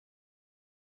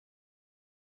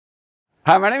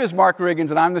Hi, my name is Mark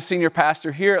Riggins, and I'm the senior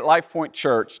pastor here at Life Point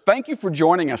Church. Thank you for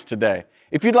joining us today.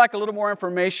 If you'd like a little more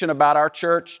information about our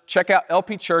church, check out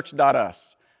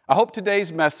lpchurch.us. I hope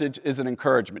today's message is an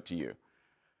encouragement to you.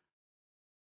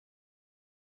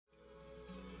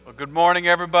 Well, good morning,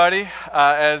 everybody.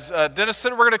 As Dennis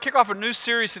said, we're going to kick off a new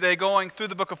series today going through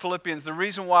the book of Philippians. The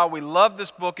reason why we love this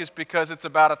book is because it's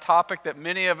about a topic that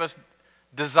many of us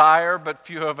desire, but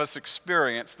few of us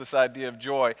experience, this idea of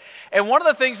joy. And one of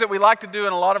the things that we like to do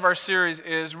in a lot of our series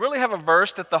is really have a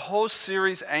verse that the whole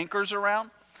series anchors around.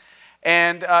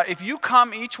 And if you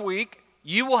come each week,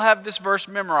 you will have this verse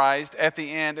memorized at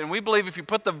the end. And we believe if you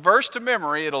put the verse to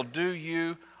memory, it'll do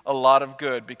you a lot of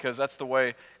good, because that's the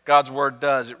way God's Word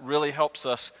does. It really helps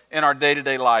us in our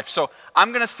day-to-day life. So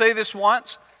I'm going to say this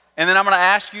once, and then I'm going to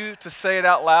ask you to say it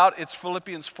out loud. It's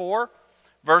Philippians 4,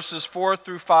 verses 4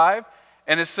 through 5.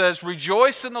 And it says,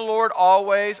 "Rejoice in the Lord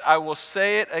always. I will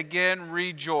say it again,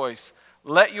 rejoice.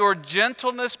 Let your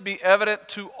gentleness be evident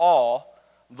to all.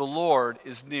 The Lord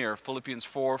is near." Philippians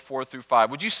 4, 4 through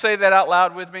 5. Would you say that out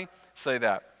loud with me? Say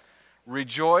that.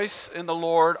 Rejoice in the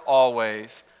Lord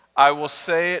always. I will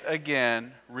say it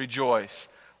again, rejoice.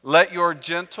 Let your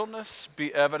gentleness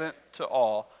be evident to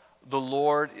all. The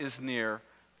Lord is near.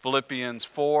 Philippians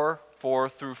 4, 4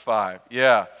 through 5.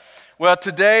 Yeah. Well,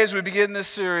 today as we begin this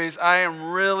series, I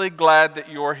am really glad that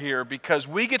you're here, because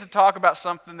we get to talk about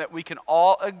something that we can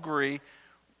all agree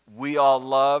we all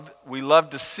love. We love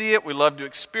to see it. We love to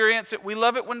experience it. We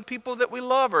love it when people that we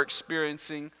love are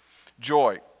experiencing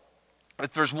joy.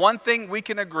 If there's one thing we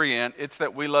can agree in, it's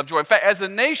that we love joy. In fact, as a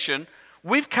nation,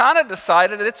 we've kind of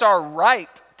decided that it's our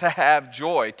right to have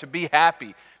joy, to be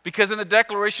happy. Because in the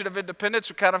Declaration of Independence,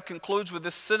 it kind of concludes with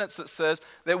this sentence that says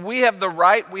that we have the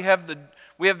right, we have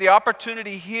the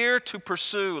opportunity here to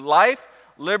pursue life,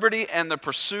 liberty, and the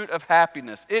pursuit of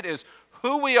happiness. It is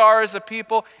who we are as a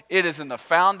people. It is in the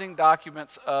founding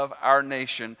documents of our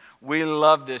nation. We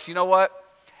love this. You know what?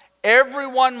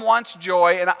 Everyone wants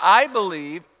joy, and I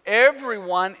believe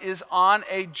everyone is on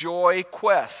a joy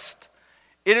quest.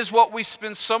 It is what we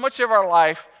spend so much of our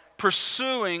life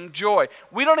pursuing, joy.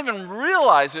 We don't even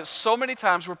realize it. So many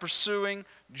times we're pursuing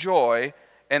joy,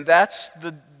 and that's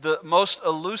the most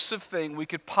elusive thing we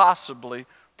could possibly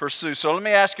pursue. So let me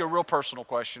ask you a real personal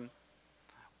question.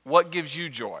 What gives you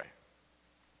joy?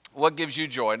 What gives you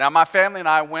joy? Now, my family and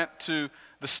I went to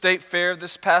the state fair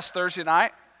this past Thursday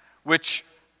night, which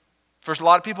for a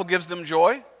lot of people gives them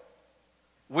joy.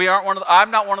 I'm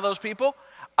not one of those people.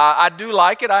 I do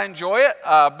like it. I enjoy it.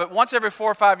 But once every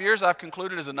 4 or 5 years, I've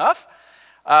concluded is enough.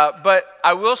 But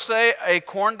I will say a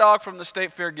corn dog from the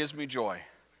state fair gives me joy.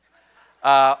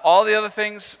 All the other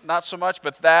things, not so much,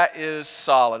 but that is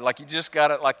solid. Like, you just got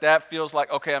it. Like, that feels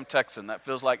like, okay, I'm Texan. That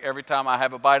feels like every time I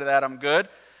have a bite of that, I'm good.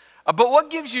 But what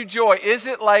gives you joy? Is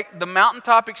it like the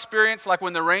mountaintop experience, like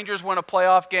when the Rangers win a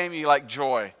playoff game, you like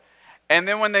joy? And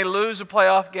then when they lose a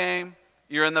playoff game,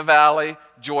 you're in the valley,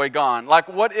 joy gone. Like,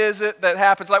 what is it that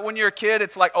happens? Like when you're a kid,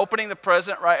 it's like opening the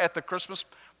present right at the Christmas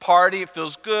party. It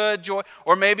feels good, joy.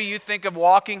 Or maybe you think of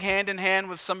walking hand in hand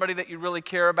with somebody that you really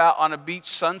care about on a beach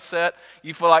sunset.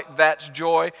 You feel like that's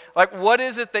joy. Like, what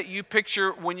is it that you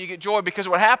picture when you get joy? Because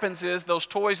what happens is those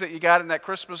toys that you got in that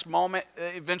Christmas moment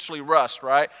eventually rust,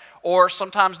 right? Or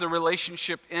sometimes the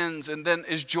relationship ends, and then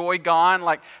is joy gone?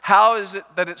 Like, how is it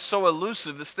that it's so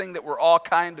elusive, this thing that we're all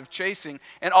kind of chasing?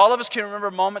 And all of us can remember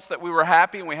moments that we were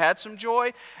happy and we had some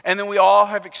joy, and then we all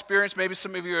have experienced, maybe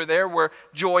some of you are there, where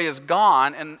joy is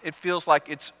gone and it feels like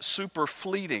it's super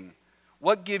fleeting.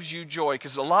 What gives you joy?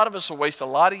 Because a lot of us will waste a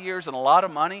lot of years and a lot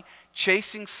of money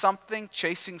chasing something,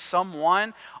 chasing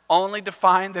someone, only to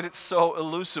find that it's so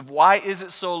elusive. Why is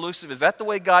it so elusive? Is that the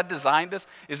way God designed us?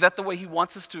 Is that the way He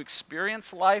wants us to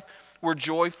experience life, where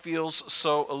joy feels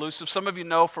so elusive? Some of you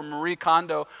know from Marie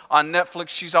Kondo on Netflix,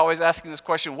 she's always asking this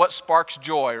question, what sparks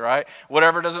joy, right?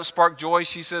 Whatever doesn't spark joy,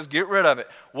 she says, get rid of it.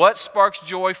 What sparks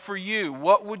joy for you?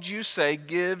 What would you say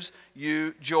gives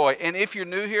you joy? And if you're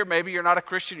new here, maybe you're not a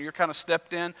Christian, or you're kind of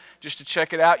stepped in just to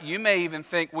check it out, you may even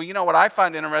think, well, you know what I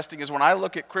find interesting is when I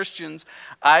look at Christians,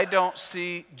 I don't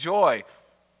see joy.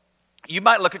 You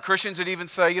might look at Christians and even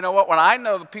say, you know what, when I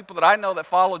know the people that I know that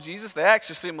follow Jesus, they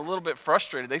actually seem a little bit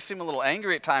frustrated. They seem a little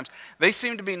angry at times. They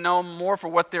seem to be known more for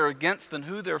what they're against than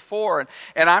who they're for.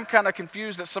 And I'm kind of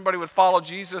confused that somebody would follow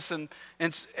Jesus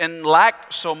and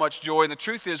lack so much joy. And the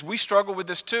truth is, we struggle with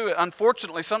this too.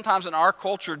 Unfortunately, sometimes in our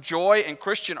culture, joy and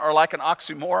Christian are like an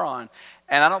oxymoron.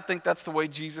 And I don't think that's the way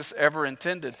Jesus ever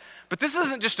intended. But this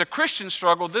isn't just a Christian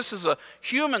struggle, this is a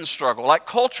human struggle. Like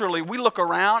culturally, we look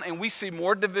around and we see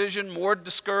more division, more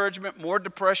discouragement, more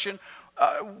depression,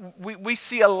 we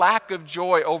see a lack of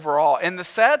joy overall. And the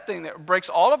sad thing that breaks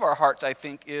all of our hearts, I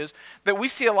think, is that we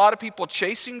see a lot of people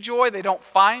chasing joy. They don't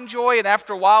find joy. And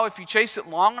after a while, if you chase it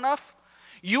long enough,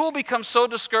 you will become so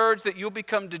discouraged that you'll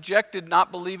become dejected,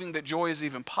 not believing that joy is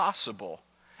even possible.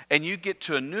 And you get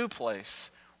to a new place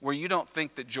where you don't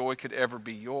think that joy could ever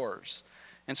be yours.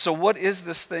 And so what is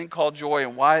this thing called joy,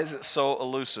 and why is it so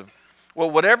elusive?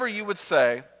 Well, whatever you would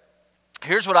say,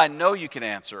 here's what I know you can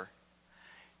answer.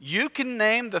 You can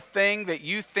name the thing that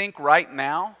you think right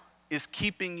now is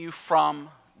keeping you from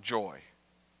joy.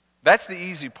 That's the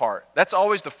easy part. That's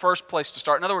always the first place to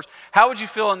start. In other words, how would you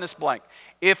fill in this blank?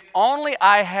 If only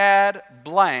I had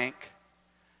blank,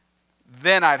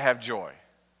 then I'd have joy.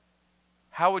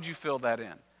 How would you fill that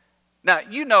in? Now,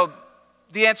 you know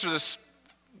the answer to this,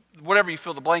 whatever you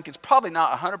fill the blank, it's probably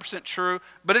not 100% true,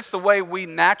 but it's the way we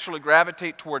naturally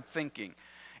gravitate toward thinking.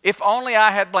 If only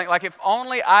I had blank, like if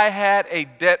only I had a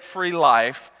debt-free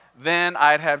life, then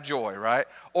I'd have joy, right?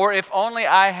 Or if only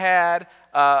I had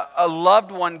a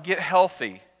loved one get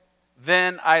healthy,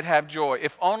 then I'd have joy.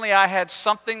 If only I had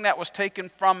something that was taken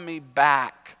from me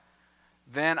back,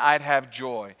 then I'd have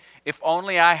joy. If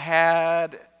only I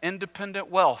had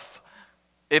independent wealth.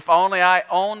 If only I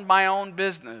owned my own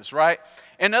business, right?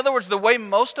 In other words, the way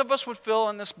most of us would fill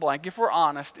in this blank, if we're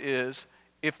honest, is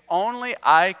if only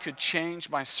I could change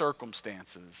my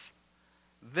circumstances,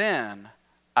 then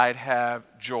I'd have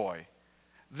joy.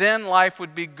 Then life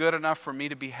would be good enough for me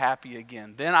to be happy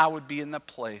again. Then I would be in the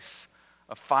place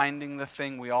of finding the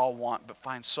thing we all want but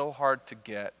find so hard to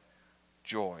get,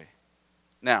 joy.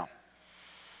 Now,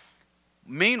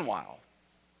 meanwhile,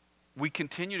 we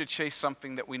continue to chase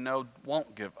something that we know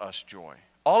won't give us joy.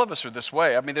 All of us are this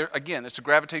way. I mean, again, it's a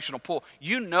gravitational pull.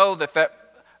 You know that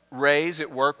raise at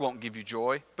work won't give you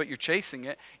joy, but you're chasing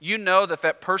it. You know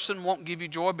that person won't give you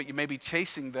joy, but you may be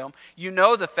chasing them. You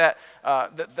know that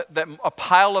a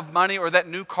pile of money or that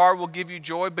new car will give you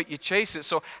joy, but you chase it.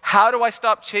 So how do I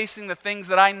stop chasing the things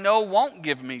that I know won't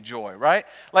give me joy, right?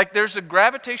 Like there's a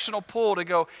gravitational pull to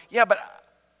go, yeah, but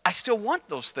I still want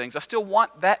those things. I still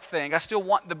want that thing. I still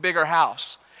want the bigger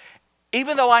house.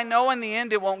 Even though I know in the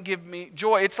end it won't give me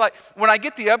joy. It's like when I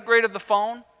get the upgrade of the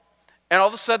phone, and all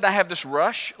of a sudden I have this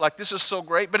rush, like this is so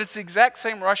great, but it's the exact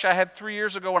same rush I had 3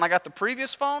 years ago when I got the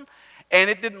previous phone, and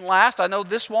it didn't last. I know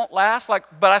this won't last,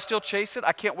 but I still chase it.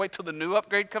 I can't wait till the new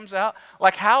upgrade comes out.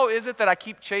 Like, how is it that I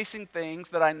keep chasing things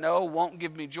that I know won't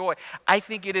give me joy? I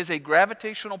think it is a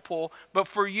gravitational pull, but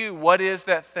for you, what is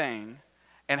that thing,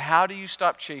 and how do you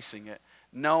stop chasing it,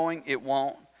 knowing it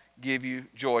won't give you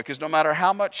joy? Because no matter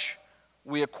how much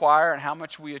we acquire and how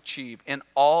much we achieve, in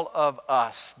all of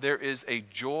us, there is a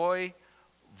joy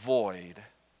void.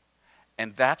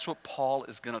 And that's what Paul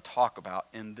is going to talk about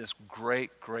in this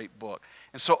great, great book.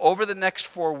 And so over the next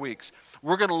 4 weeks,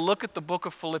 we're going to look at the book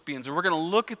of Philippians, and we're going to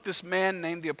look at this man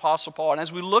named the Apostle Paul. And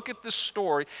as we look at this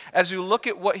story, as we look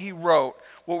at what he wrote,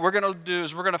 what we're going to do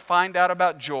is we're going to find out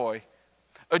about joy.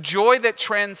 A joy that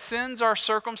transcends our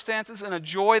circumstances, and a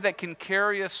joy that can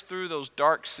carry us through those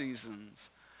dark seasons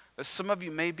that some of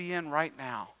you may be in right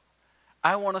now.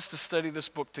 I want us to study this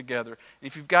book together. And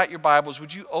if you've got your Bibles,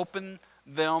 would you open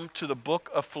them to the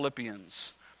book of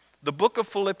Philippians? The book of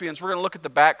Philippians, we're going to look at the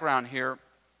background here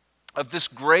of this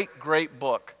great, great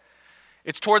book.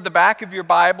 It's toward the back of your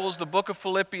Bibles. The book of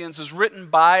Philippians is written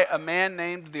by a man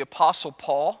named the Apostle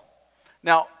Paul.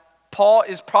 Now, Paul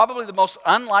is probably the most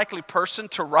unlikely person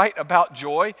to write about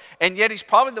joy, and yet he's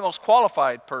probably the most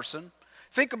qualified person.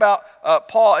 Think about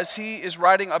Paul as he is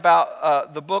writing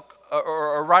about the book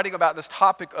or writing about this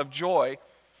topic of joy.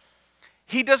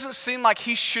 He doesn't seem like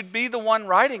he should be the one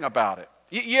writing about it.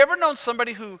 You ever known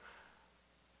somebody who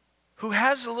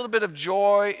has a little bit of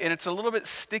joy and it's a little bit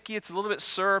sticky, it's a little bit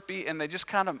syrupy, and they just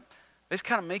kind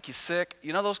of make you sick?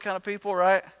 You know those kind of people,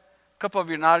 right? A couple of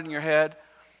you are nodding your head.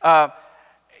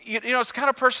 You know, it's the kind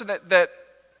of person that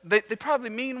they probably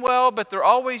mean well, but they're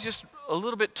always just a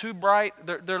little bit too bright.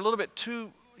 They're a little bit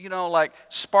too, like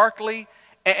sparkly.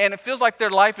 And it feels like their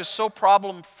life is so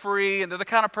problem-free, and they're the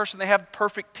kind of person, they have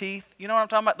perfect teeth. You know what I'm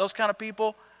talking about? Those kind of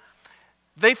people.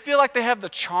 They feel like they have the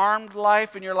charmed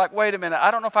life, and you're like, wait a minute,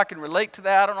 I don't know if I can relate to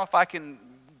that. I don't know if I can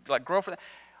grow from that.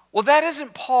 Well, that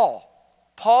isn't Paul.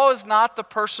 Paul is not the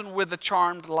person with the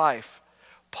charmed life.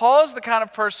 Paul is the kind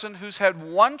of person who's had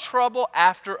one trouble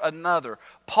after another.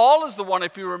 Paul is the one,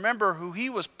 if you remember, who he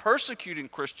was persecuting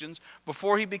Christians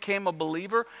before he became a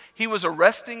believer. He was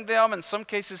arresting them. In some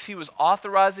cases, he was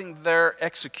authorizing their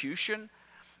execution.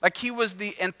 Like he was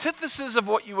the antithesis of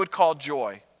what you would call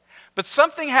joy. But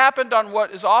something happened on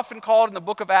what is often called in the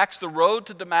book of Acts the road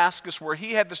to Damascus, where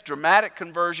he had this dramatic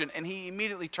conversion and he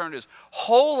immediately turned his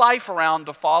whole life around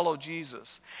to follow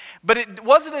Jesus. But it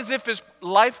wasn't as if his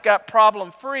life got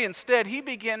problem-free. Instead, he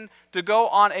began to go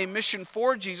on a mission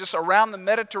for Jesus around the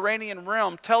Mediterranean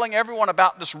realm, telling everyone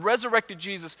about this resurrected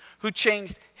Jesus who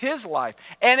changed his life.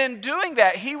 And in doing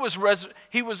that, he was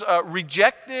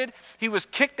rejected. He was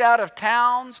kicked out of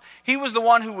towns. He was the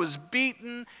one who was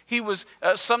beaten.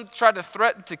 Some tried to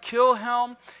threaten to kill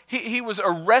him. He was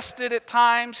arrested at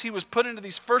times. He was put into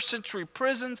these first century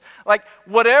prisons. Like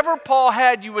whatever Paul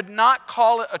had, you would not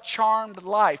call it a charmed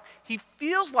life. He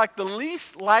feels like the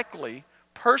least likely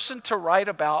person to write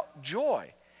about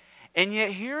joy. And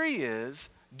yet here he is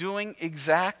doing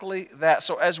exactly that.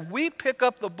 So as we pick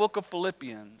up the book of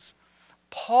Philippians,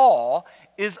 Paul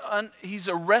he's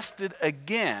arrested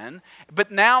again, but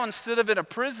now instead of in a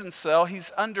prison cell,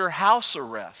 he's under house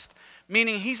arrest,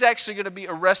 meaning he's actually going to be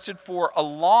arrested for a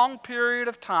long period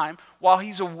of time while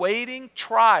he's awaiting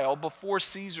trial before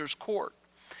Caesar's court.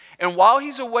 And while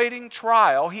he's awaiting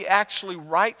trial, he actually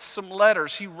writes some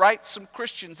letters. He writes some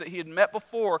Christians that he had met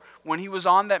before when he was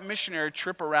on that missionary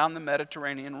trip around the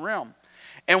Mediterranean realm.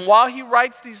 And while he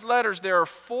writes these letters, there are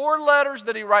 4 letters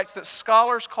that he writes that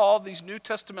scholars call these New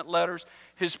Testament letters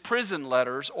his prison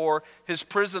letters or his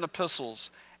prison epistles.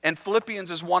 And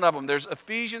Philippians is one of them. There's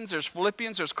Ephesians, there's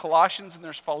Philippians, there's Colossians, and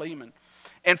there's Philemon.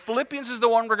 And Philippians is the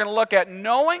one we're going to look at,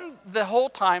 knowing the whole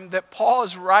time that Paul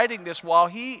is writing this while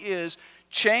he is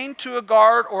chained to a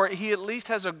guard, or he at least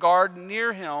has a guard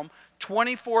near him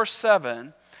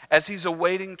 24/7 as he's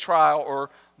awaiting trial or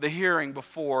the hearing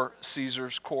before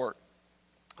Caesar's court.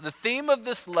 The theme of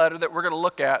this letter that we're going to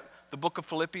look at, the book of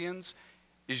Philippians,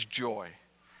 is joy.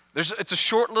 It's a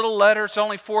short little letter. It's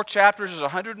only 4 chapters. There's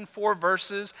 104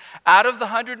 verses. Out of the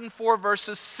 104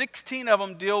 verses, 16 of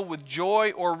them deal with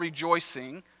joy or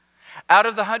rejoicing. Out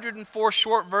of the 104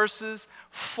 short verses,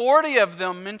 40 of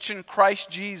them mention Christ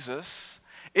Jesus.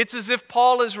 It's as if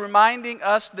Paul is reminding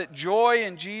us that joy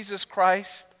and Jesus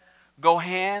Christ go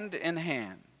hand in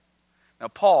hand. Now,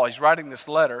 Paul, he's writing this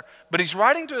letter, but he's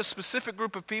writing to a specific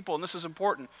group of people, and this is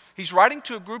important. He's writing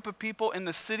to a group of people in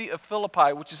the city of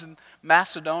Philippi, which is in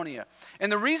Macedonia.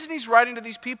 And the reason he's writing to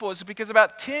these people is because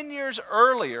about 10 years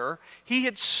earlier, he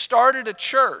had started a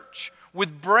church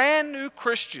with brand new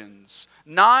Christians,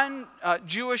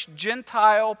 non-Jewish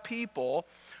Gentile people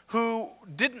who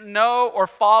didn't know or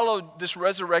follow this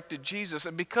resurrected Jesus.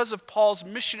 And because of Paul's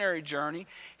missionary journey,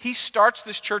 he starts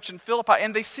this church in Philippi.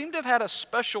 And they seem to have had a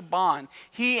special bond,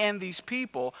 he and these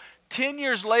people. 10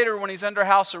 years later, when he's under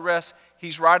house arrest,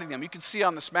 he's writing them. You can see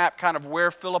on this map kind of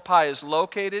where Philippi is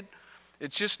located.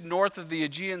 It's just north of the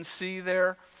Aegean Sea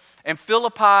there. And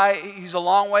Philippi, he's a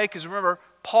long way, because remember,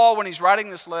 Paul, when he's writing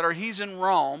this letter, he's in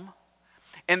Rome.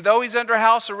 And though he's under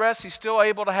house arrest, he's still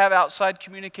able to have outside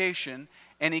communication.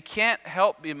 And he can't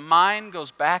help, his mind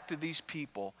goes back to these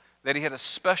people that he had a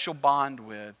special bond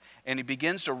with. And he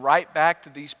begins to write back to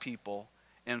these people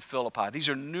in Philippi. These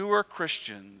are newer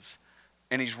Christians,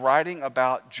 and he's writing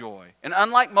about joy. And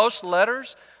unlike most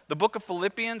letters, the book of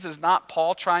Philippians is not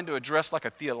Paul trying to address like a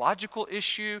theological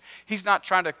issue. He's not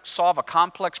trying to solve a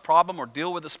complex problem or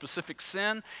deal with a specific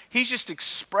sin. He's just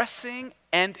expressing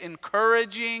and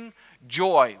encouraging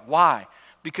joy. Why?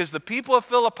 Because the people of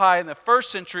Philippi in the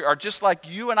first century are just like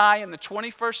you and I in the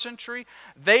 21st century.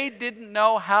 They didn't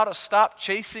know how to stop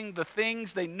chasing the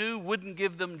things they knew wouldn't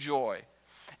give them joy.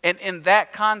 And in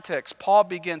that context, Paul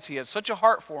begins, he has such a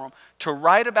heart for them, to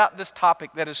write about this topic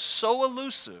that is so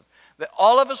elusive that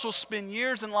all of us will spend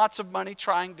years and lots of money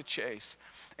trying to chase.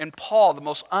 And Paul, the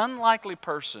most unlikely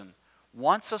person,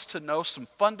 wants us to know some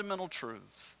fundamental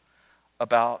truths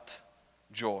about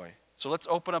joy. So let's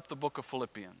open up the book of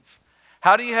Philippians.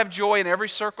 How do you have joy in every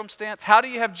circumstance? How do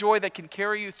you have joy that can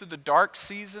carry you through the dark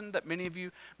season that many of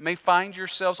you may find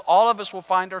yourselves? All of us will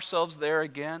find ourselves there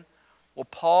again. Well,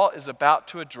 Paul is about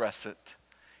to address it.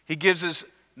 He gives his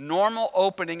normal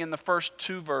opening in the first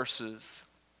 2 verses.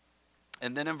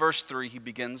 And then in verse 3, he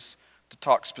begins to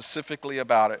talk specifically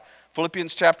about it.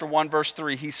 Philippians chapter 1, verse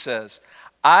 3, he says,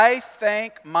 I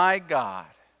thank my God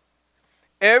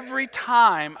every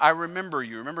time I remember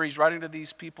you. Remember, he's writing to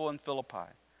these people in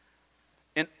Philippi.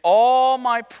 In all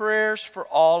my prayers for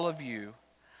all of you,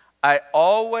 I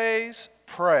always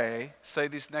pray, say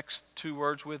these next 2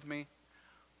 words with me,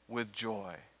 with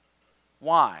joy.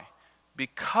 Why?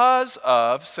 Because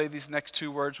of, say these next 2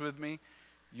 words with me,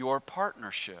 your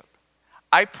partnership.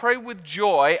 I pray with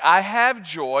joy, I have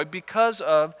joy because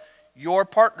of your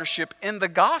partnership in the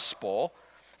gospel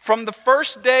From the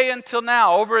first day until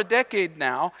now, over a decade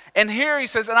now. And here he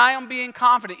says, and I am being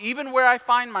confident, even where I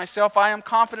find myself, I am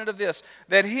confident of this,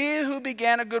 that he who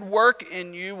began a good work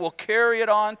in you will carry it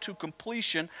on to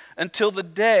completion until the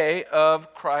day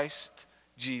of Christ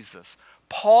Jesus.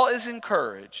 Paul is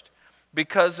encouraged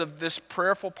because of this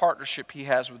prayerful partnership he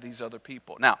has with these other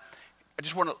people. Now, I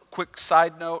just want a quick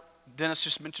side note. Dennis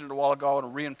just mentioned it a while ago. I want to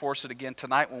reinforce it again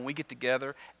tonight when we get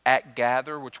together at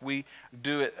Gather, which we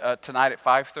do it tonight at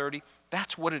 5:30.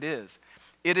 That's what it is.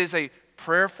 It is a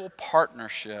prayerful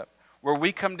partnership where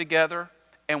we come together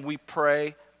and we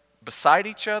pray beside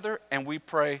each other and we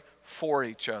pray for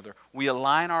each other. We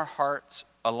align our hearts,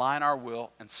 align our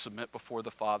will, and submit before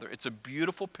the Father. It's a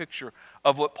beautiful picture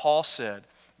of what Paul said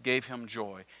gave him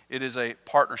joy. It is a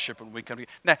partnership when we come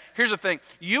together. Now, here's the thing.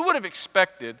 You would have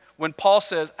expected when Paul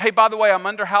says, hey, by the way, I'm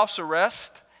under house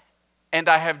arrest and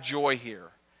I have joy here.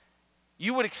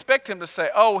 You would expect him to say,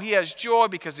 oh, he has joy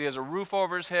because he has a roof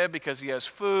over his head, because he has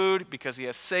food, because he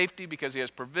has safety, because he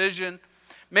has provision.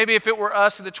 Maybe if it were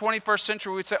us in the 21st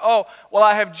century, we'd say, oh, well,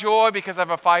 I have joy because I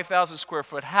have a 5,000 square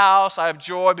foot house. I have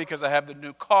joy because I have the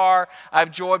new car. I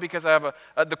have joy because I have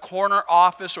the corner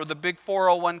office or the big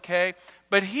 401k.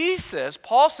 But he says,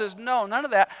 Paul says, no, none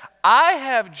of that. I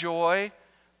have joy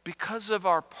because of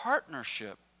our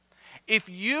partnership. If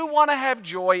you want to have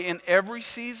joy in every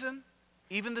season,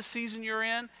 even the season you're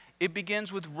in, it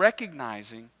begins with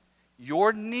recognizing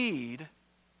your need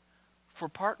for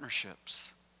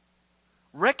partnerships.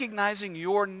 Recognizing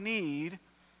your need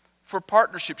for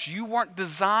partnerships. You weren't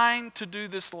designed to do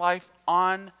this life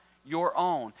on your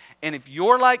own. And if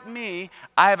you're like me,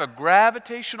 I have a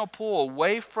gravitational pull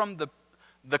away from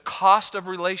the cost of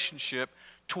relationship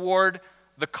toward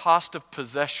the cost of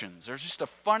possessions. There's just a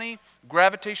funny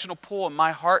gravitational pull in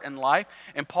my heart and life.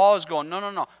 And Paul is going,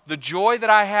 no. The joy that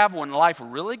I have when life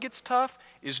really gets tough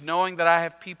is knowing that I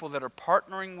have people that are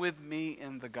partnering with me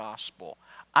in the gospel.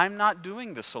 I'm not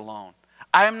doing this alone.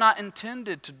 I am not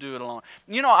intended to do it alone.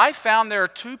 You know, I found there are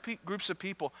two groups of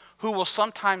people who will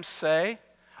sometimes say,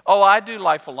 oh, I do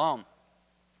life alone.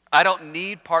 I don't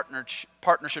need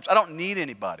partnerships. I don't need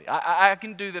anybody. I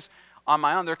can do this on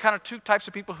my own. There are kind of two types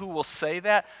of people who will say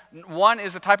that. One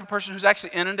is the type of person who's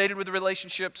actually inundated with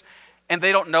relationships and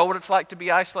they don't know what it's like to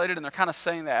be isolated and they're kind of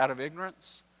saying that out of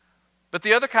ignorance. But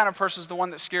the other kind of person is the one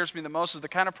that scares me the most, is the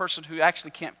kind of person who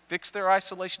actually can't fix their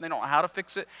isolation. They don't know how to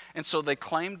fix it. And so they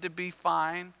claim to be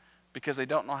fine because they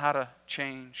don't know how to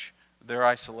change their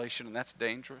isolation, and that's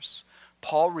dangerous.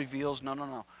 Paul reveals,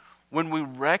 no. When we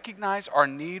recognize our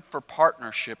need for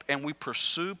partnership and we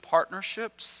pursue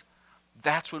partnerships,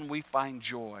 that's when we find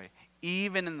joy,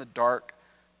 even in the dark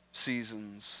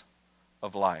seasons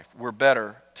of life. We're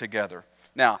better together.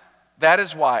 Now, that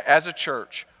is why, as a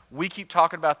church, we keep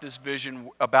talking about this vision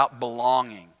about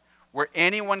belonging, where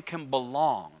anyone can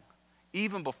belong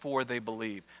even before they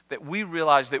believe. That we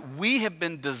realize that we have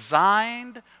been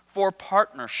designed for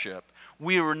partnership.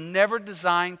 We were never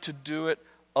designed to do it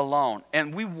alone.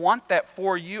 And we want that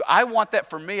for you. I want that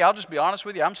for me. I'll just be honest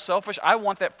with you. I'm selfish. I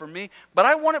want that for me. But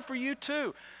I want it for you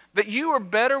too. That you are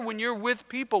better when you're with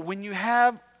people, when you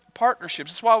have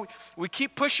partnerships. That's why we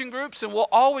keep pushing groups, and we'll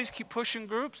always keep pushing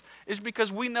groups, is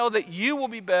because we know that you will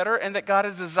be better and that God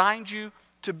has designed you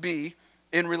to be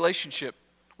in relationship.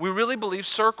 We really believe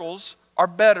circles are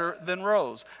better than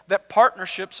rows, that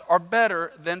partnerships are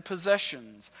better than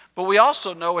possessions. But we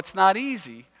also know it's not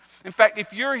easy. In fact,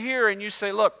 if you're here and you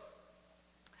say, look,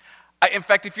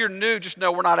 if you're new, just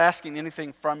know we're not asking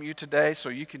anything from you today, so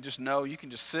you can just know, you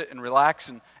can just sit and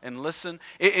relax and listen.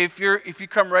 If you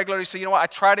come regularly, say, you know what, I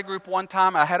tried a group one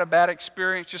time, I had a bad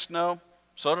experience, just know,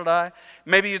 so did I.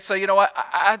 Maybe you'd say, you know what,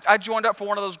 I joined up for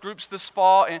one of those groups this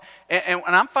fall, and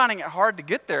I'm finding it hard to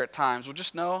get there at times. Well,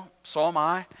 just know, so am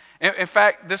I. In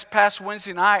fact, this past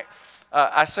Wednesday night,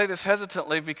 I say this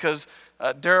hesitantly because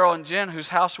Daryl and Jen, whose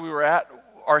house we were at,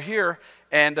 are here,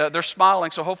 and they're smiling,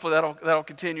 so hopefully that'll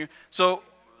continue. So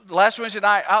last Wednesday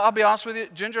night, I'll be honest with you,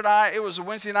 Ginger and I, it was a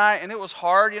Wednesday night, and it was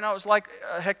hard. You know, it was like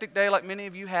a hectic day like many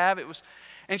of you have. It was,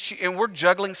 and we're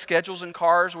juggling schedules in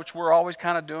cars, which we're always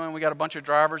kind of doing. We got a bunch of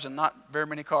drivers and not very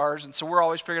many cars, and so we're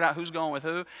always figuring out who's going with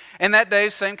who. And that day,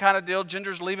 same kind of deal.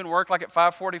 Ginger's leaving work like at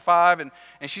 5:45,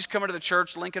 and she's coming to the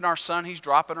church. Lincoln, our son, he's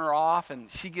dropping her off,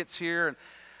 and she gets here, and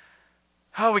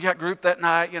we got group that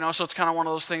night, you know, so it's kind of one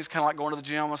of those things, kind of like going to the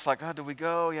gym. It's like, do we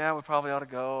go? Yeah, we probably ought to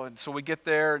go. And so we get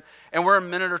there, and we're a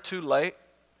minute or two late.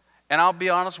 And I'll be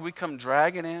honest, we come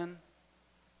dragging in,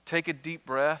 take a deep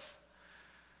breath,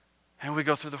 and we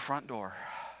go through the front door.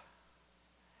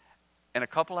 And a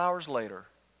couple hours later,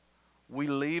 we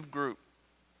leave group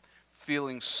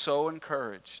feeling so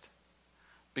encouraged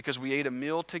because we ate a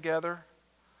meal together,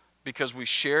 because we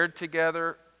shared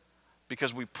together,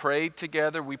 because we prayed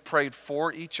together. We prayed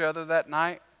for each other that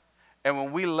night. And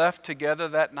when we left together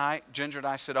that night, Ginger and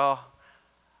I said, oh,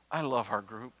 I love our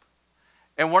group.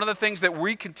 And one of the things that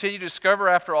we continue to discover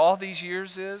after all these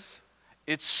years is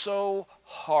it's so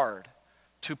hard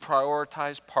to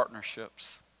prioritize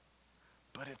partnerships,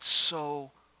 but it's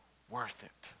so worth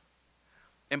it.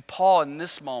 And Paul in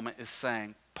this moment is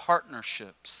saying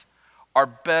partnerships are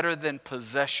better than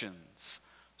possessions.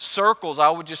 Circles, I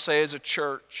would just say as a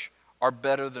church, are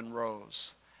better than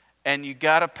rows. And you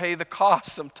got to pay the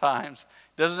cost sometimes.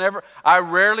 I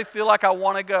rarely feel like I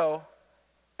want to go,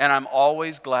 and I'm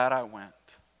always glad I went.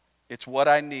 It's what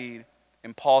I need,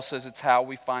 and Paul says it's how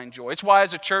we find joy. It's why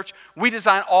as a church, we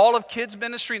design all of kids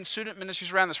ministry and student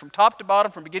ministries around this, from top to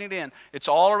bottom, from beginning to end. It's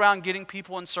all around getting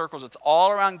people in circles. It's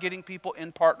all around getting people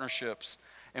in partnerships.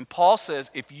 And Paul says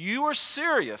if you are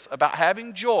serious about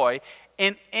having joy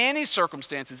in any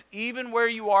circumstances, even where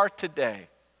you are today,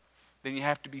 then you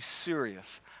have to be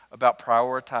serious about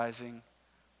prioritizing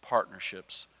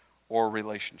partnerships or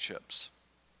relationships.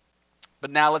 But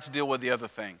now let's deal with the other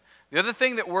thing. The other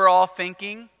thing that we're all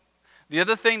thinking, the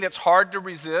other thing that's hard to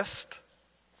resist,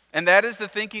 and that is the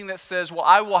thinking that says, well,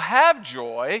 I will have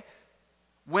joy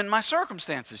when my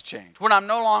circumstances change, when I'm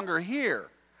no longer here,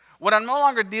 when I'm no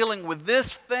longer dealing with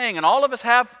this thing. And all of us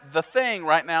have the thing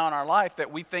right now in our life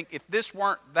that we think if this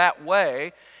weren't that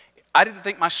way, I didn't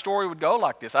think my story would go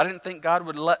like this. I didn't think God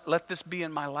would let this be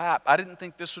in my lap. I didn't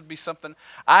think this would be something.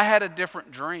 I had a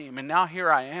different dream, and now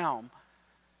here I am.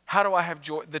 How do I have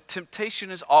joy? The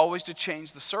temptation is always to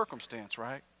change the circumstance,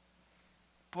 right?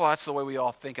 Boy, that's the way we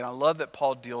all think, and I love that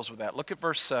Paul deals with that. Look at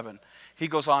verse 7. He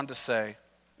goes on to say,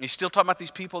 he's still talking about these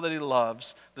people that he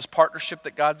loves, this partnership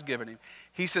that God's given him.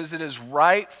 He says, it is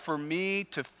right for me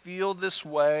to feel this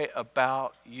way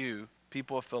about you,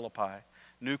 people of Philippi,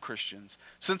 new Christians,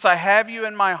 since I have you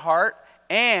in my heart,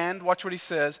 and, watch what he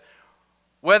says,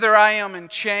 whether I am in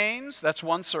chains, that's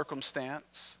one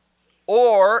circumstance,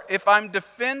 or if I'm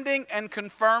defending and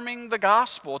confirming the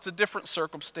gospel, it's a different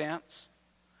circumstance.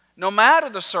 No matter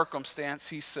the circumstance,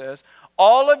 he says,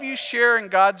 all of you share in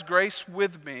God's grace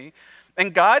with me,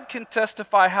 and God can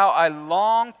testify how I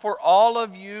long for all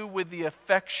of you with the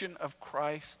affection of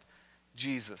Christ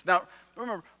Jesus. Now,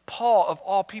 remember, Paul, of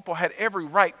all people, had every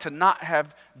right to not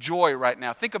have joy right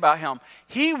now. Think about him.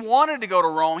 He wanted to go to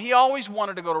Rome. He always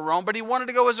wanted to go to Rome, but he wanted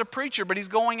to go as a preacher, but he's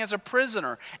going as a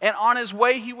prisoner. And on his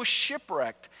way, he was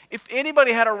shipwrecked. If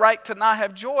anybody had a right to not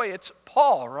have joy, it's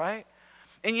Paul, right?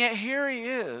 And yet here he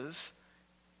is,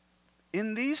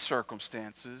 in these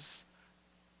circumstances,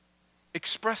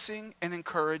 expressing and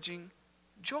encouraging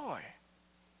joy.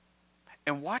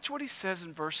 And watch what he says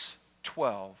in verse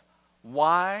 12.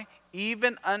 Why,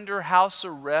 even under house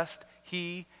arrest,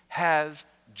 he has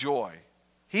joy.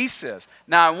 He says,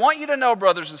 now I want you to know,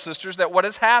 brothers and sisters, that what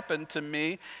has happened to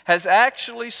me has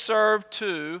actually served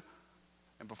to,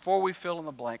 and before we fill in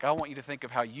the blank, I want you to think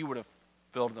of how you would have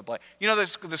filled in the blank. You know,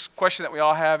 this question that we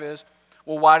all have is,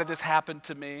 well, why did this happen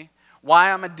to me? Why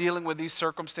am I dealing with these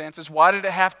circumstances? Why did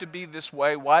it have to be this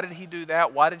way? Why did he do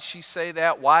that? Why did she say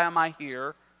that? Why am I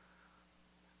here?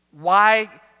 Why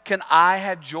can I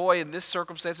have joy in this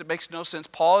circumstance? It makes no sense.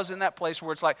 Paul is in that place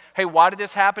where it's like, hey, why did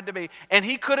this happen to me? And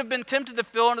he could have been tempted to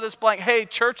fill into this blank. Hey,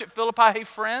 church at Philippi, hey,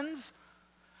 friends,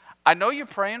 I know you're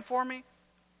praying for me,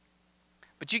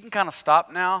 but you can kind of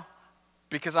stop now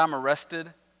because I'm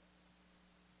arrested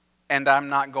and I'm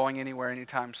not going anywhere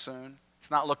anytime soon.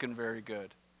 It's not looking very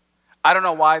good. I don't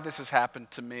know why this has happened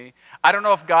to me. I don't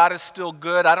know if God is still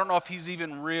good. I don't know if he's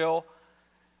even real.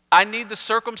 I need the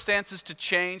circumstances to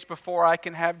change before I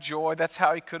can have joy. That's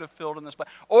how he could have filled in this blank.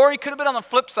 Or he could have been on the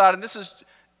flip side, and this is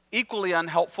equally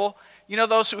unhelpful. You know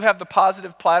those who have the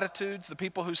positive platitudes, the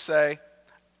people who say,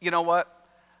 you know what,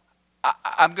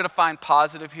 I'm going to find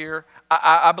positive here.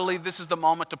 I believe this is the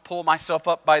moment to pull myself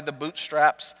up by the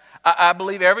bootstraps. I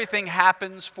believe everything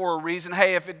happens for a reason.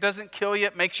 Hey, if it doesn't kill you,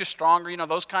 it makes you stronger. You know,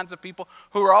 those kinds of people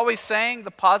who are always saying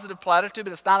the positive platitude,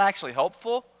 but it's not actually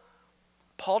helpful.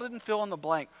 Paul didn't fill in the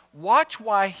blank. Watch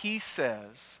why he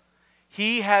says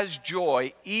he has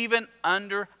joy even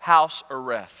under house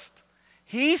arrest.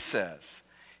 He says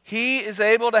he is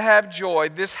able to have joy.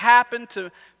 This happened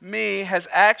to me has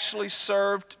actually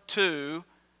served to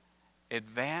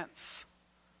advance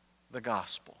the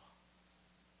gospel.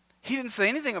 He didn't say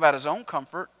anything about his own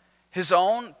comfort, his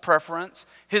own preference,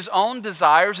 his own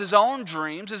desires, his own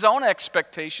dreams, his own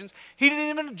expectations. He didn't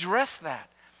even address that.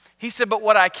 He said, but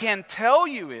what I can tell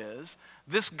you is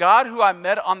this God who I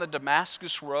met on the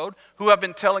Damascus road, who I've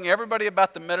been telling everybody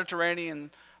about the Mediterranean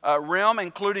realm,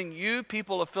 including you,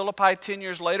 people of Philippi, 10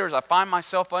 years later, as I find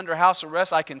myself under house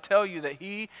arrest, I can tell you that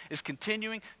he is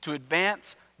continuing to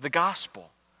advance the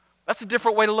gospel. That's a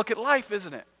different way to look at life,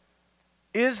 isn't it?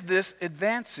 Is this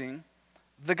advancing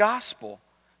the gospel?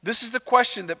 This is the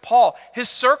question that Paul, his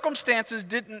circumstances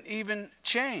didn't even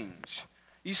change.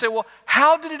 You say, well,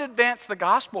 how did it advance the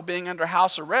gospel being under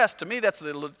house arrest? To me, that's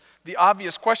the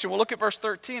obvious question. Well, look at verse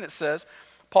 13. It says,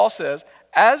 Paul says,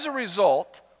 as a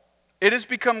result, it has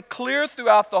become clear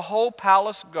throughout the whole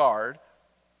palace guard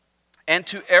and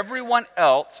to everyone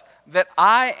else that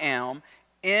I am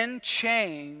in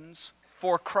chains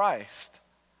for Christ.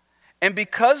 And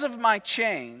because of my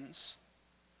chains,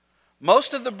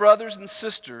 most of the brothers and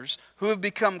sisters who have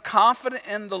become confident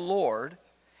in the Lord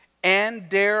and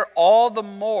dare all the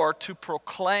more to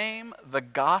proclaim the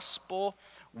gospel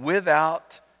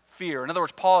without fear. In other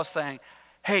words, Paul is saying,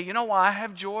 hey, you know why I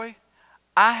have joy?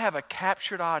 I have a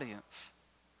captured audience.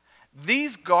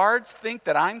 These guards think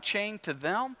that I'm chained to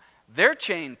them. They're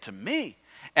chained to me.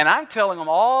 And I'm telling them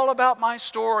all about my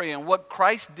story and what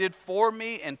Christ did for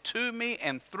me and to me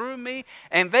and through me.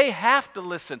 And they have to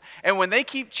listen. And when they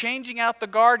keep changing out the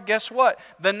guard, guess what?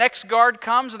 The next guard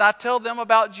comes and I tell them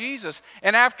about Jesus.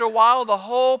 And after a while, the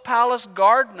whole palace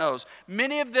guard knows.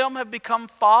 Many of them have become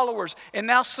followers. And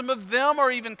now some of them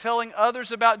are even telling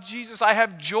others about Jesus. I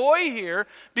have joy here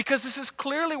because this is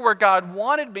clearly where God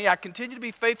wanted me. I continue to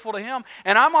be faithful to Him.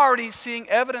 And I'm already seeing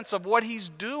evidence of what He's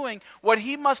doing, what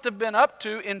He must have been up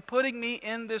to in putting me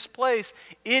in this place.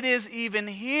 It is even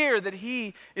here that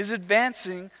He is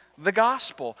advancing the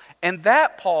gospel. And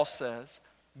that, Paul says,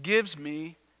 gives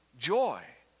me joy.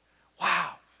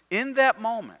 Wow. In that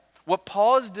moment, what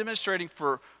Paul is demonstrating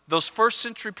for those first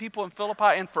century people in Philippi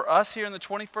and for us here in the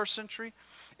 21st century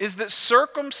is that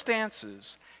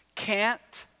circumstances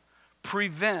can't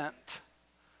prevent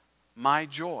my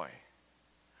joy.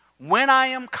 When I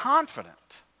am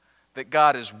confident that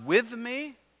God is with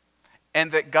me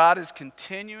and that God is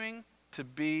continuing to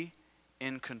be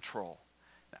in control.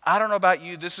 Now, I don't know about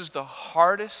you, this is the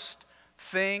hardest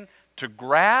thing to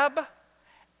grab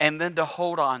and then to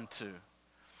hold on to.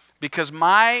 Because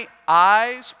my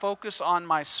eyes focus on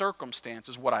my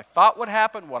circumstances, what I thought would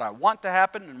happen, what I want to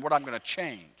happen, and what I'm going to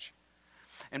change.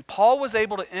 And Paul was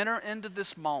able to enter into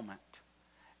this moment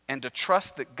and to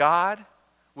trust that God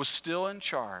was still in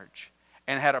charge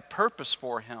and had a purpose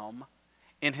for him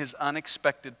in his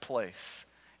unexpected place,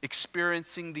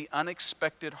 experiencing the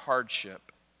unexpected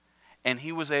hardship. And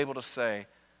he was able to say,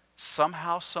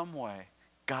 somehow, some way,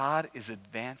 God is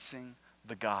advancing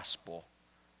the gospel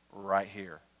right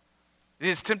here. It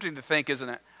is tempting to think, isn't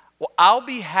it? Well, I'll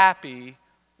be happy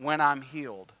when I'm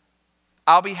healed.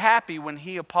 I'll be happy when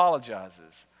he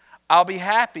apologizes. I'll be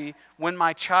happy when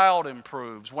my child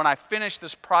improves, when I finish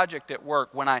this project at work,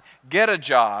 when I get a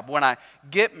job, when I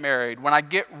get married, when I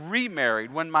get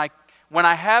remarried, when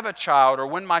I have a child, or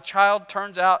when my child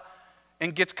turns out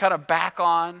and gets kind of back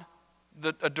on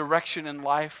a direction in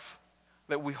life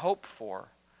that we hope for.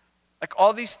 Like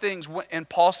all these things, and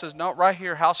Paul says, no, right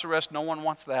here, house arrest, no one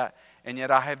wants that. And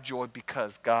yet I have joy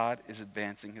because God is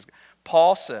advancing his.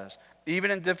 Paul says,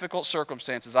 even in difficult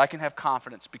circumstances, I can have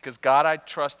confidence because God I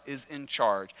trust is in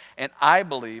charge. And I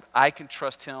believe I can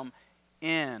trust him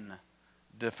in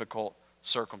difficult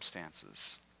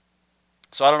circumstances.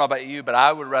 So I don't know about you, but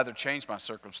I would rather change my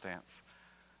circumstance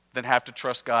than have to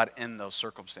trust God in those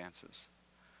circumstances.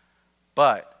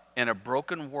 But in a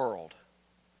broken world,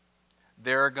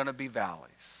 there are going to be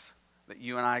valleys that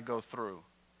you and I go through.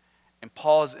 And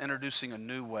Paul is introducing a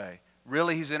new way.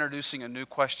 Really, he's introducing a new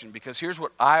question, because here's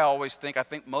what I always think, I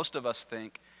think most of us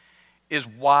think, is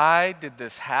why did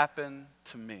this happen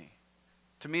to me?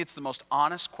 To me, it's the most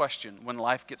honest question when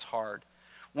life gets hard,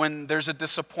 when there's a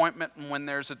disappointment and when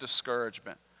there's a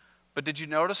discouragement. But did you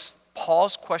notice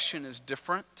Paul's question is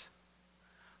different?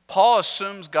 Paul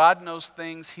assumes God knows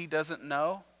things he doesn't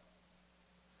know.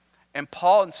 And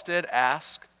Paul instead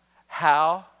asks,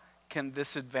 how can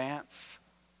this advance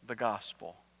the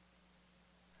gospel?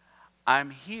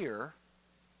 I'm here,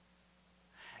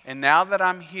 and now that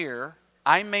I'm here,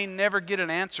 I may never get an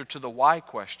answer to the why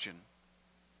question,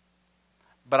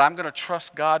 but I'm going to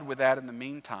trust God with that in the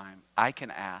meantime. I can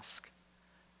ask,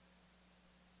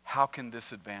 how can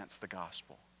this advance the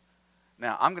gospel?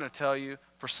 Now, I'm going to tell you,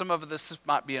 for some of us, this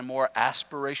might be a more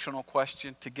aspirational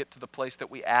question to get to the place that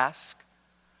we ask,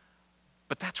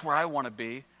 but that's where I want to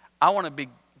be. I want to be,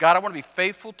 God, I want to be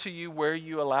faithful to you where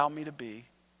you allow me to be,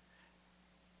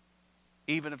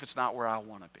 even if it's not where I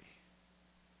want to be.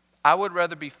 I would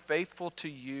rather be faithful to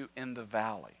you in the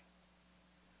valley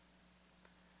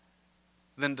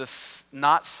than to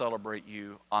not celebrate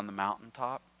you on the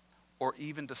mountaintop, or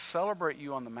even to celebrate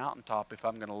you on the mountaintop if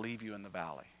I'm going to leave you in the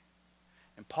valley.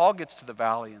 And Paul gets to the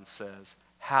valley and says,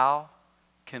 how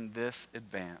can this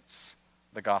advance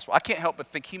the gospel? I can't help but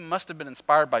think he must have been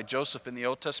inspired by Joseph in the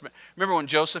Old Testament. Remember when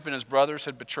Joseph and his brothers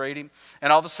had betrayed him?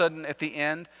 And all of a sudden at the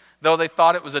end, though they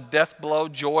thought it was a death blow,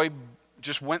 joy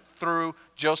just went through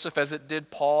Joseph as it did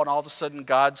Paul, and all of a sudden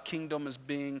God's kingdom is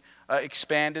being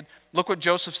expanded. Look what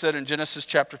Joseph said in Genesis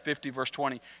chapter 50, verse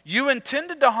 20. You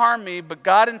intended to harm me, but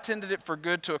God intended it for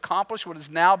good to accomplish what is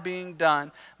now being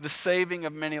done, the saving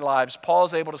of many lives. Paul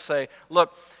is able to say,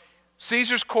 look,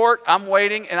 Caesar's court, I'm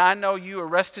waiting, and I know you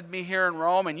arrested me here in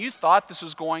Rome, and you thought this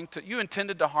was you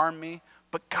intended to harm me,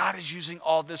 but God is using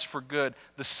all this for good,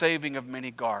 the saving of many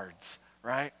guards,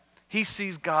 right? He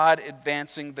sees God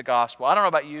advancing the gospel. I don't know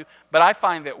about you, but I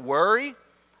find that worry,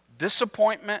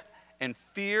 disappointment, and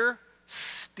fear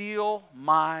steal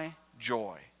my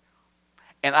joy.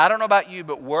 And I don't know about you,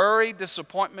 but worry,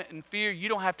 disappointment, and fear, you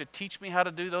don't have to teach me how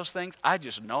to do those things. I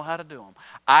just know how to do them.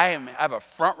 I have a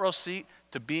front row seat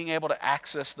to being able to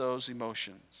access those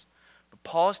emotions. But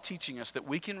Paul is teaching us that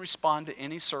we can respond to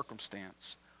any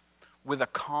circumstance with a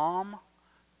calm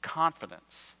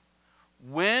confidence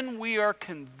when we are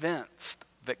convinced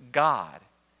that God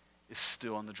is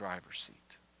still in the driver's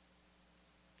seat.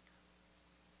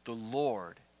 The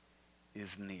Lord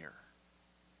is near.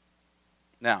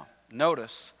 Now,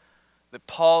 notice that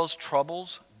Paul's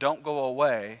troubles don't go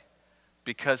away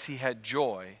because he had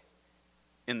joy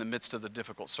in the midst of the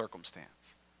difficult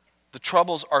circumstance. The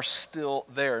troubles are still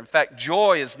there. In fact,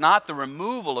 joy is not the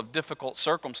removal of difficult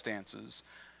circumstances,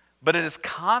 but it is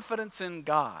confidence in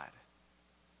God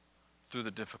through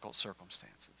the difficult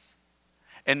circumstances.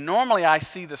 And normally I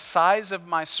see the size of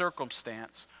my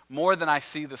circumstance more than I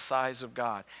see the size of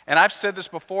God. And I've said this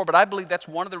before, but I believe that's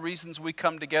one of the reasons we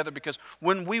come together, because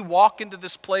when we walk into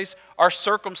this place, our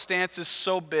circumstance is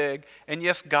so big, and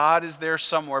yes, God is there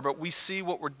somewhere, but we see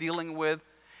what we're dealing with.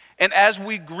 And as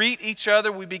we greet each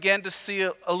other, we begin to see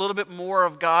a little bit more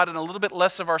of God and a little bit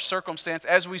less of our circumstance.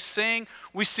 As we sing,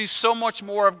 we see so much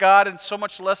more of God and so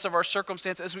much less of our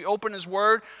circumstance. As we open His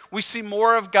Word, we see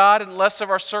more of God and less of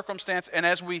our circumstance. And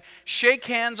as we shake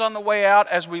hands on the way out,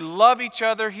 as we love each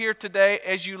other here today,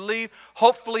 as you leave,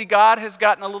 hopefully God has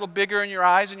gotten a little bigger in your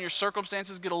eyes and your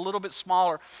circumstances get a little bit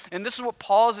smaller. And this is what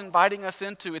Paul is inviting us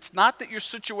into. It's not that your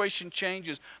situation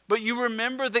changes, but you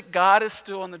remember that God is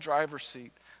still in the driver's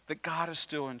seat. That God is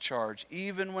still in charge,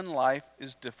 even when life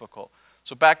is difficult.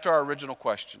 So back to our original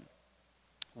question.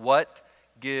 What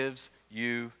gives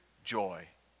you joy?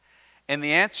 And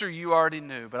the answer you already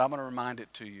knew, but I'm going to remind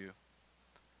it to you.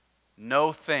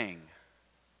 No thing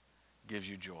gives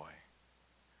you joy.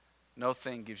 No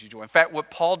thing gives you joy. In fact, what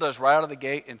Paul does right out of the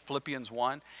gate in Philippians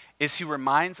 1 is he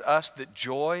reminds us that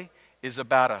joy is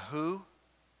about a who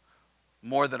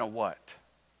more than a what.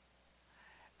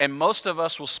 And most of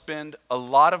us will spend a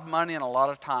lot of money and a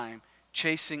lot of time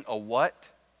chasing a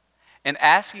what and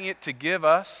asking it to give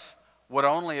us what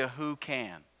only a who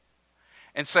can.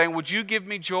 And saying, would you give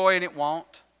me joy? And it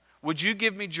won't. Would you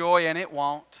give me joy? And it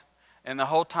won't. And the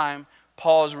whole time,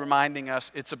 Paul is reminding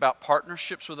us it's about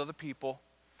partnerships with other people,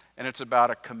 and it's about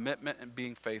a commitment and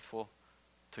being faithful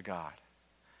to God.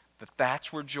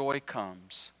 That's where joy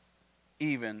comes,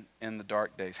 even in the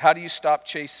dark days. How do you stop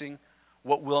chasing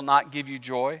what will not give you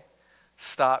joy?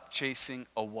 Stop chasing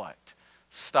a what?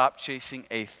 Stop chasing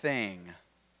a thing.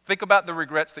 Think about the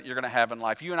regrets that you're going to have in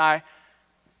life. You and I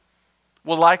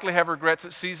will likely have regrets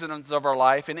at seasons of our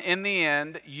life, and in the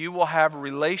end, you will have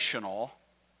relational,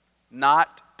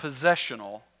 not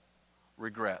possessional,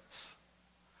 regrets.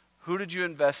 Who did you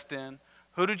invest in?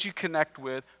 Who did you connect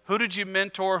with? Who did you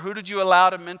mentor? Who did you allow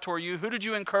to mentor you? Who did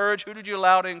you encourage? Who did you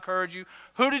allow to encourage you?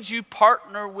 Who did you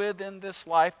partner with in this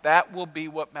life? That will be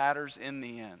what matters in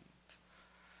the end.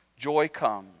 Joy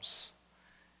comes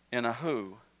in a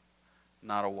who,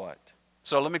 not a what.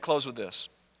 So let me close with this.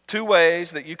 2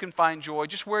 ways that you can find joy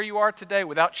just where you are today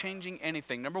without changing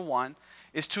anything. Number 1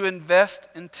 is to invest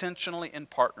intentionally in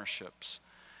partnerships.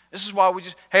 This is why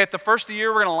at the first of the year,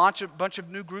 we're going to launch a bunch of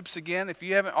new groups again. If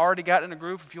you haven't already gotten in a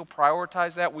group, if you'll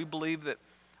prioritize that, we believe that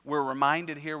we're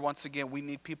reminded here once again, we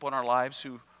need people in our lives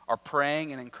who are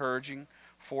praying and encouraging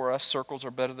for us. Circles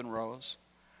are better than rows.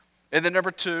 And then number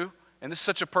 2, and this is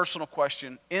such a personal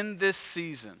question, in this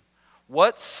season,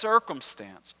 what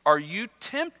circumstance are you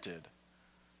tempted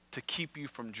to keep you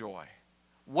from joy?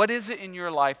 What is it in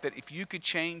your life that if you could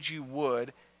change, you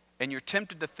would, and you're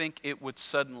tempted to think it would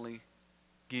suddenly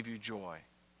give you joy?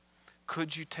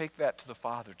 Could you take that to the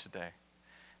Father today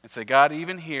and say, God,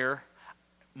 even here,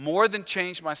 more than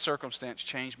change my circumstance,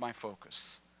 change my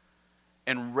focus.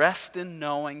 And rest in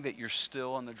knowing that you're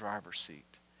still in the driver's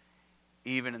seat.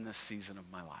 even in this season of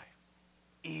my life,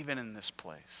 even in this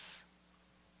place.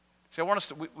 See, I want us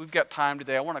to, we've got time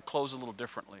today. I want to close a little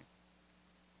differently.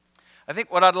 I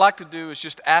think what I'd like to do is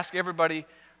just ask everybody,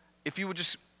 if you would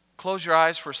just close your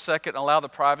eyes for a second and allow the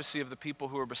privacy of the people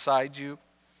who are beside you.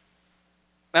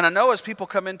 And I know as people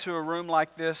come into a room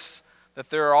like this, that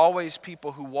there are always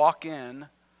people who walk in,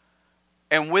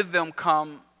 and with them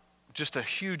come just a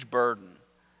huge burden.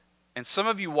 And some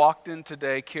of you walked in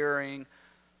today carrying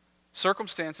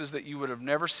circumstances that you would have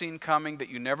never seen coming, that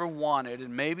you never wanted,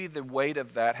 and maybe the weight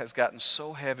of that has gotten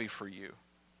so heavy for you.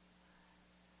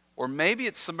 Or maybe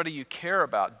it's somebody you care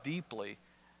about deeply,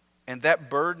 and that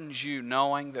burdens you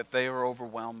knowing that they are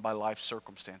overwhelmed by life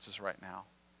circumstances right now.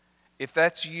 If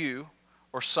that's you,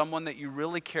 or someone that you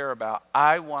really care about,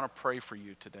 I want to pray for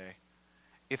you today.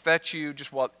 If that's you,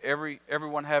 just while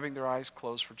everyone having their eyes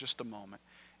closed for just a moment.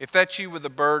 If that's you with a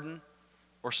burden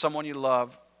or someone you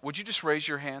love, would you just raise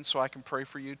your hand so I can pray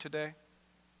for you today?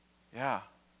 Yeah.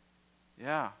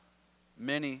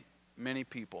 Many, many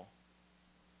people.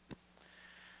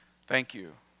 Thank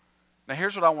you. Now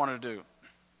here's what I want to do.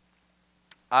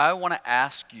 I want to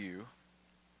ask you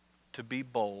to be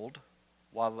bold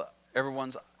while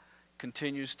everyone's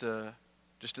continues to,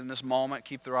 just in this moment,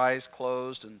 keep their eyes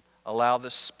closed and allow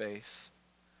this space.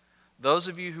 Those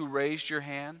of you who raised your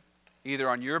hand, either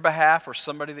on your behalf or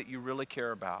somebody that you really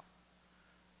care about,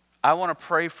 I want to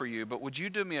pray for you, but would you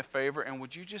do me a favor and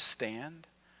would you just stand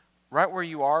right where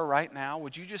you are right now?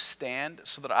 Would you just stand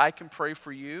so that I can pray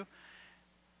for you?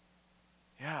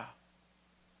 Yeah.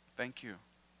 Thank you.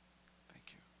 Thank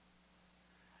you.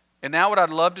 And now what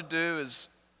I'd love to do is,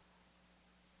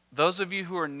 those of you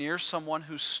who are near someone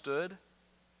who stood,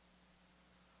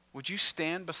 would you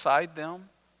stand beside them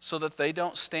so that they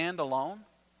don't stand alone?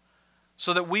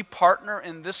 So that we partner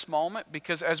in this moment,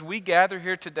 because as we gather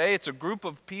here today, it's a group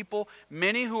of people,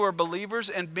 many who are believers,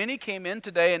 and many came in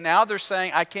today and now they're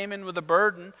saying, I came in with a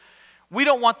burden. We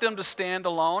don't want them to stand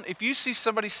alone. If you see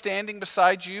somebody standing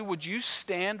beside you, would you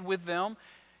stand with them?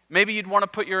 Maybe you'd want to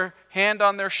put your hand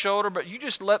on their shoulder, but you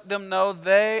just let them know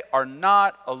they are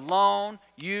not alone.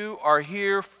 You are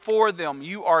here for them.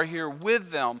 You are here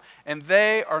with them, and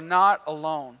they are not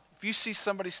alone. If you see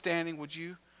somebody standing, would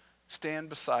you stand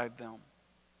beside them?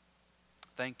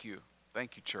 Thank you.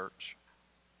 Thank you, church.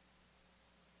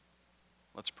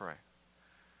 Let's pray.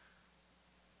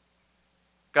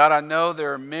 God, I know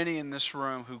there are many in this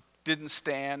room who didn't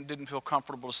feel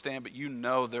comfortable to stand, but you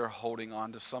know they're holding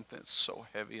on to something that's so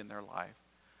heavy in their life.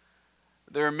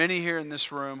 There are many here in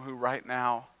this room who right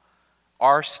now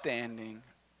are standing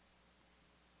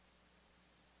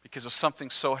because of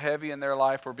something so heavy in their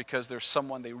life, or because there's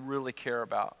someone they really care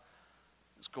about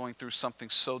is going through something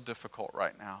so difficult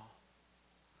right now.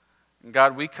 And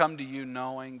God, we come to you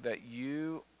knowing that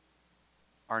you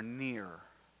are near.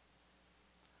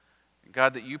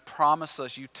 God, that you promise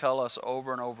us, you tell us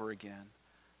over and over again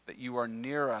that you are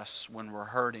near us when we're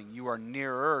hurting. You are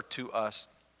nearer to us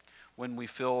when we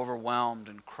feel overwhelmed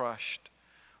and crushed,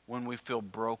 when we feel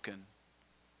broken.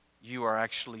 You are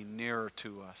actually nearer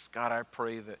to us. God, I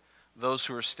pray that those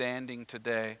who are standing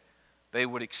today, they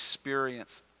would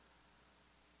experience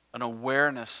an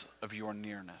awareness of your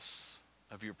nearness,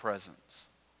 of your presence.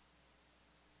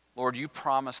 Lord, you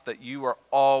promise that you are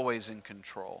always in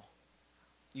control.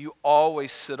 You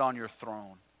always sit on your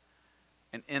throne.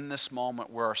 And in this moment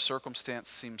where our circumstance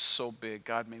seems so big,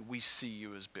 God, may we see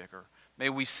you as bigger. May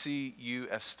we see you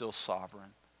as still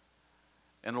sovereign.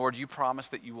 And Lord, you promise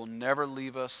that you will never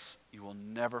leave us. You will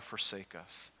never forsake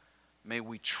us. May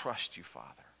we trust you,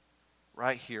 Father,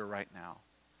 right here, right now.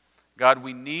 God,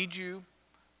 we need you.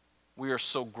 We are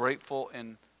so grateful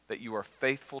that you are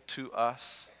faithful to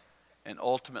us. And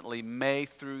ultimately, may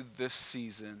through this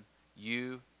season,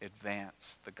 you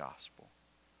advance the gospel.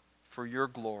 For your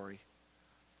glory,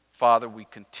 Father, we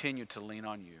continue to lean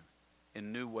on you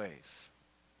in new ways.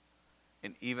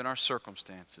 And even our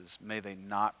circumstances, may they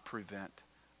not prevent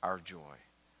our joy.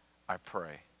 I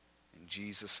pray in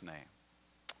Jesus' name,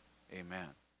 amen.